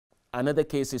another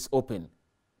case is open.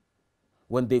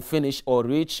 When they finish or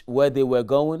reach where they were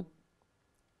going,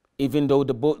 even though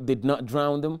the boat did not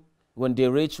drown them, when they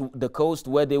reached the coast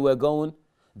where they were going,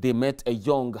 they met a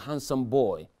young, handsome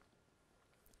boy.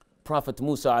 Prophet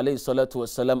Musa alayhi salatu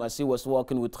wasalam, as he was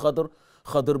walking with Khadr,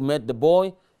 Khadr met the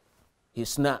boy. He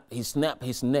snapped his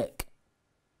neck.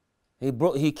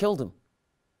 He killed him.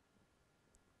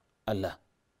 Allah,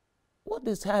 what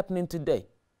is happening today?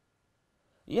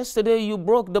 Yesterday you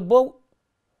broke the boat.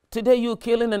 Today you're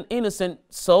killing an innocent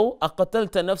soul.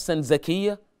 أقتلت نفسا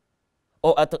زكية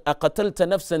or أقتلت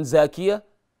نفسا زاكية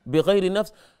بغير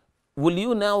نفس. Will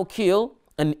you now kill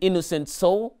an innocent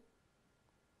soul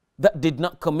that did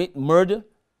not commit murder,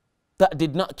 that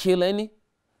did not kill any,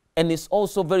 and is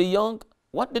also very young?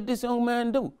 What did this young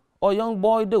man do or young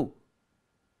boy do?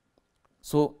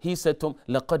 So he said to him,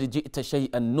 لَقَدْ جِئْتَ شَيْئًا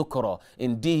نُكْرًا.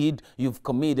 Indeed, you've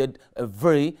committed a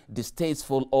very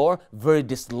distasteful or very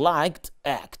disliked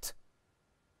act.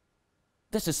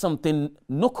 This is something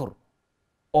nukr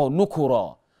or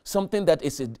nukura, something that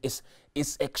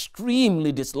is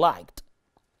extremely disliked.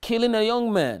 Killing a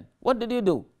young man. What did he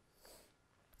do?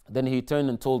 Then he turned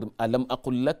and told him, أَلَمْ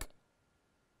أَقُلْ لَكَ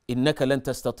إِنَّكَ لَن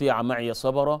تَسْتَطِيعَ مَعِيَ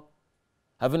صَبَرًا.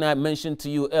 Haven't I mentioned to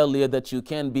you earlier that you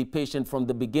can be patient from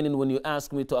the beginning when you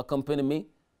ask me to accompany me?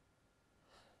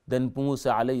 Then Musa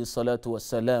alayhi salatu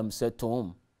wasalam said to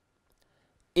him,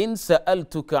 إِن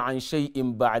سَأَلْتُكَ عَنْ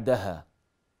شَيْءٍ بَعْدَهَا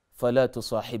فَلَا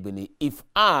تُصَاحِبْنِي. If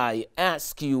I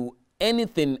ask you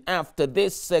anything after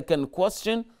this second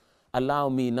question, allow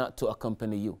me not to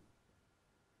accompany you.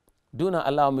 Do not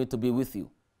allow me to be with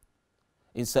you.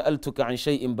 إِن سَأَلْتُكَ عَنْ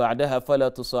شَيْءٍ بَعْدَهَا فَلَا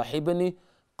تُصَاحِبْنِي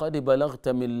قَدْ بَلَغْتَ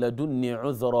مِنْ لَدُنِّي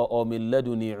عُذْرًا or مِنْ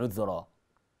لَدُنِّي عُذْرًا.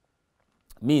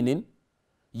 Meaning,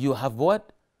 you have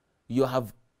what? You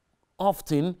have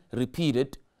often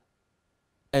repeated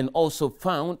and also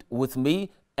found with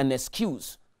me an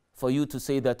excuse for you to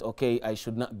say that, okay, I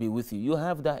should not be with you. You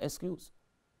have that excuse.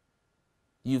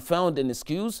 You found an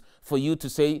excuse for you to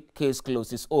say, case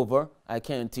closed, it's over, I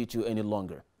can't teach you any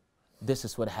longer. This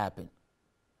is what happened.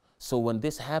 So when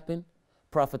this happened,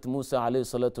 Prophet Musa alayhi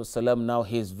salatu wasalam, now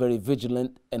he is very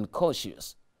vigilant and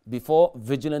cautious. Before,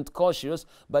 vigilant, cautious,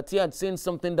 but he had seen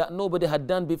something that nobody had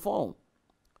done before.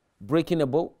 Breaking a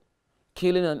boat,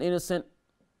 killing an innocent.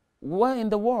 Why in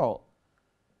the world?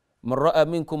 من رأى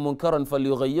منكم منكرا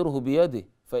فليغيره بيده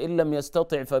فإن لم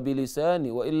يستطع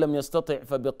فبلسانه وإن لم يستطع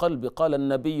فبقلبه قال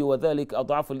النبي وذلك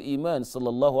أضعف الإيمان صلى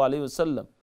الله عليه وسلم.